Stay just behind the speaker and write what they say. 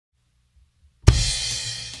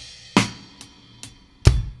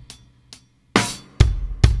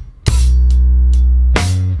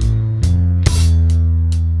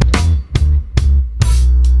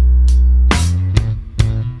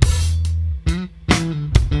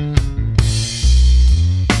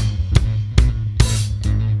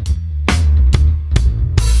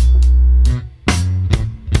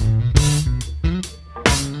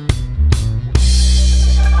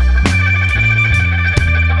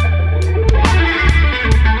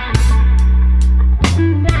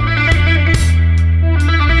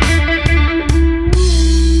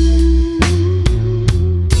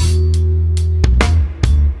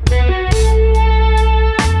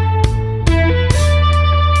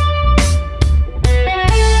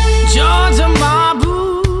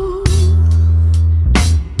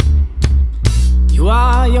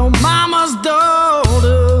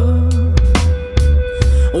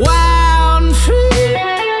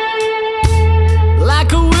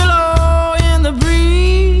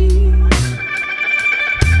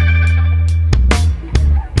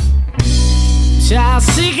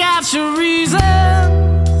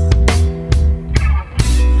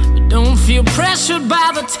feel pressured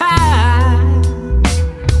by the tide.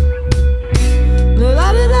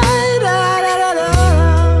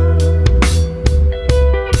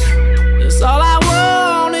 It's all I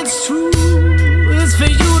want, it's true, it's for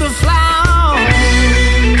you to fly on.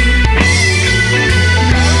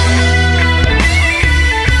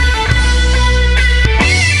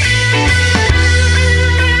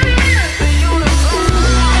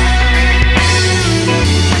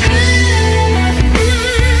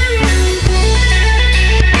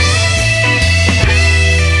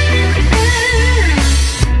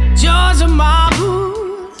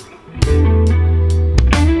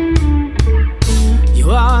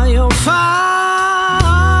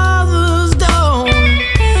 Fathers don't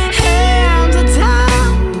have the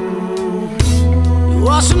time. You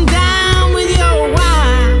wash them down with your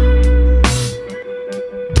wine.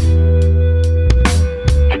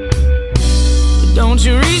 But don't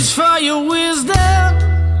you reach for your wisdom,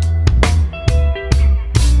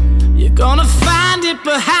 you're gonna find it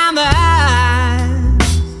behind the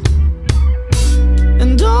eyes.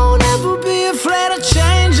 And don't ever be afraid of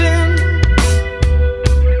changing.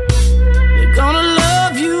 Gonna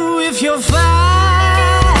love you if you're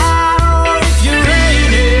fine or if you're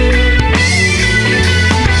raining.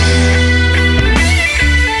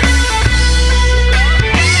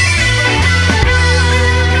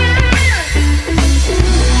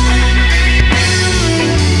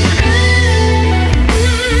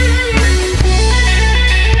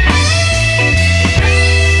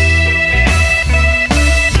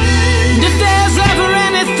 If there's ever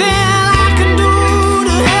anything I can do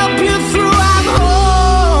to help you through,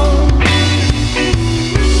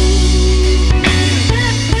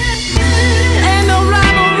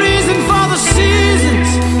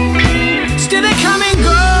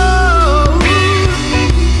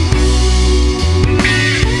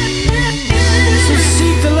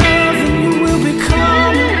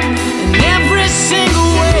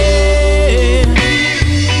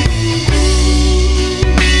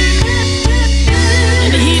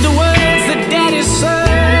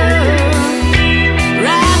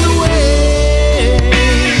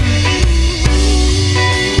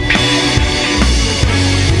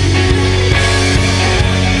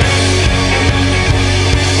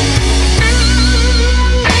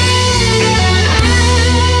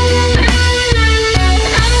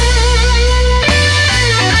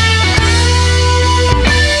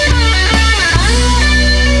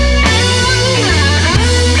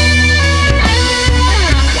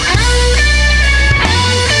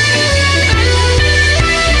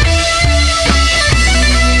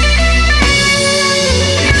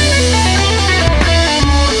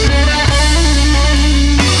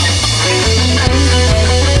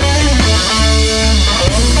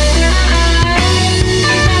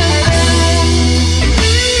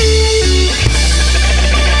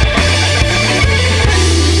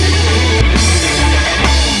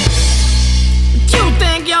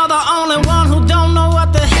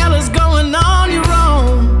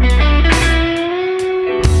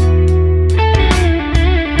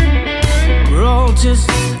 just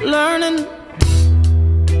learning.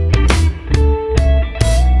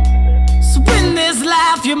 So in this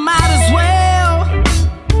life you might as well.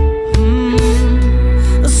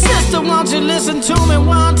 Sister, won't you listen to me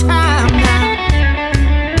one time now?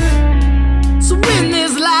 So in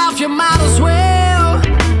this life you might as well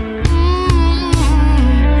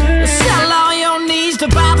sell all your needs to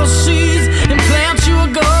buy the seeds and plant you a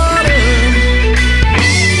garden.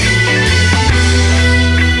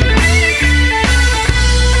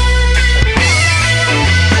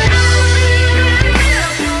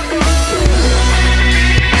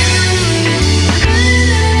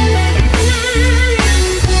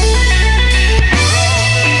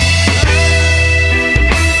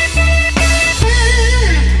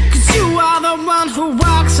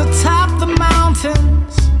 Atop the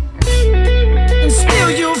mountains, and still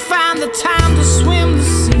you'll find the time to swim the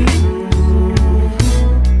sea.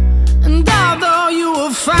 And although you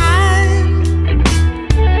will find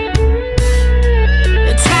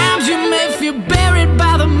at times you may feel buried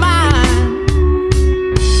by the mind,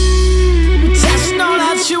 but just know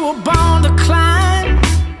that you were born to climb,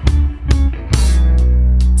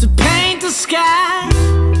 to paint the sky.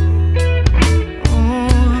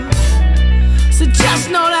 Just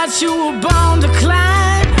know that you were born